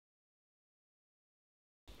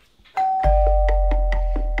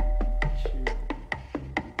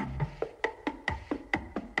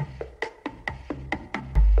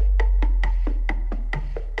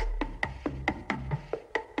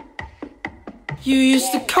You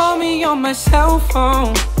used to call me on my cell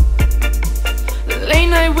phone, late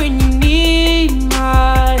night when you need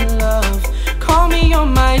my love. Call me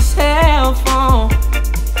on my cell phone,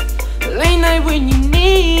 late night when you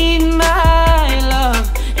need my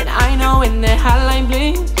love. And I know when the hotline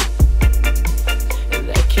blinks,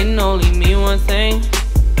 that can only mean one thing.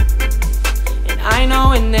 And I know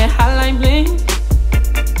when the hotline blinks,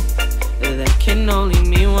 that can only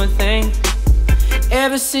mean one thing.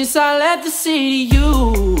 Ever since I left the city,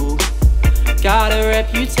 you got a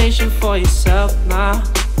reputation for yourself now.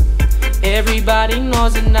 Everybody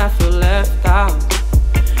knows and I feel left out.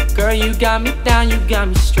 Girl, you got me down, you got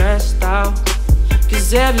me stressed out.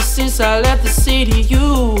 Cause ever since I left the city,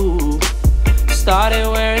 you started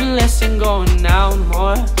wearing less and going out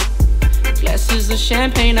more. Glasses of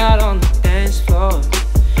champagne out on the dance floor,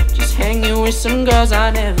 just hanging with some girls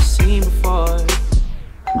I never seen before.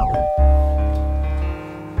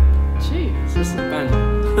 Jeez, this is fun.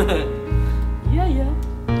 Yeah, yeah.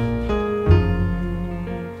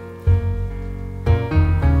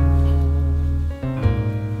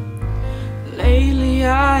 Lately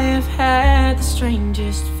I have had the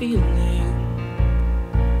strangest feeling,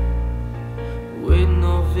 with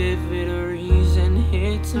no vivid reason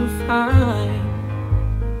here to find.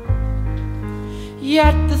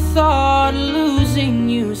 Yet the thought of losing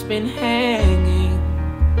you's been hanging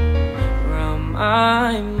around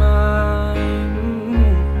my mind.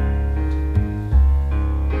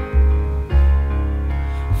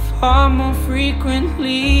 Far more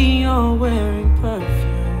frequently you're wearing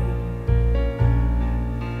perfume.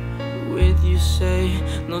 With you say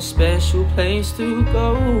no special place to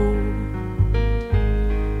go.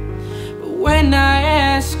 But when I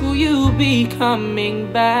ask will you be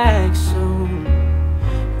coming back soon,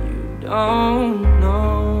 you don't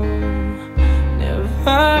know,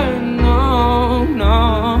 never know, no.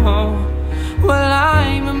 Well,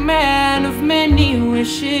 I'm a man of many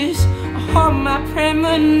wishes, all my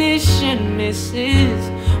premonition misses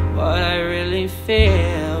what I really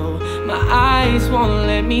feel. My eyes won't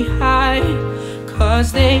let me hide,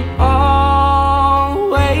 cause they always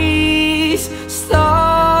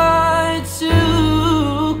start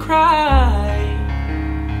to cry.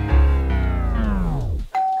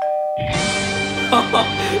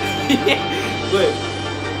 Yeah. Wait,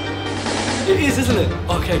 it is, isn't it?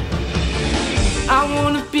 Okay. I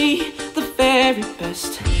wanna be the very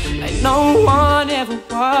best, like no one ever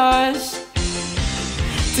was.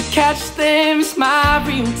 To catch them is my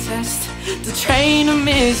real test, to train them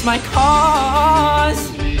is my cause.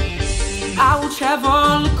 I will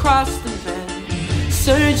travel across the land,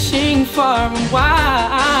 searching far and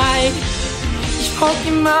wide, each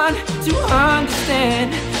Pokemon to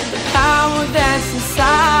understand the power that's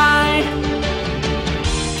inside.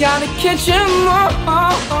 Gotta catch 'em all,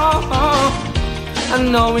 I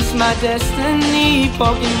know it's my destiny,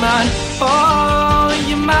 Pokemon. Oh,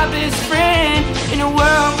 you're my best friend in a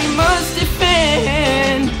world we must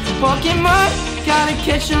defend. Pokemon, gotta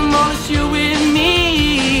catch 'em all, it's you with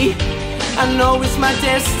me. I know it's my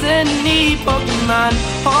destiny, Pokemon.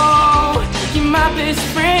 Oh, you're my best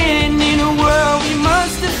friend in a world we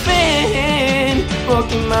must defend.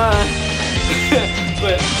 Pokemon.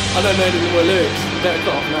 But I don't know any more lyrics. Better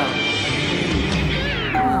cut off now.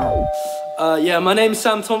 Yeah, my name's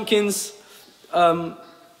Sam Tompkins.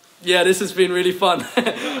 Yeah, this has been really fun.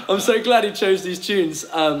 I'm so glad he chose these tunes.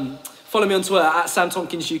 Follow me on Twitter at Sam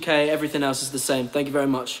Tompkins UK. Everything else is the same. Thank you very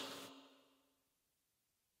much.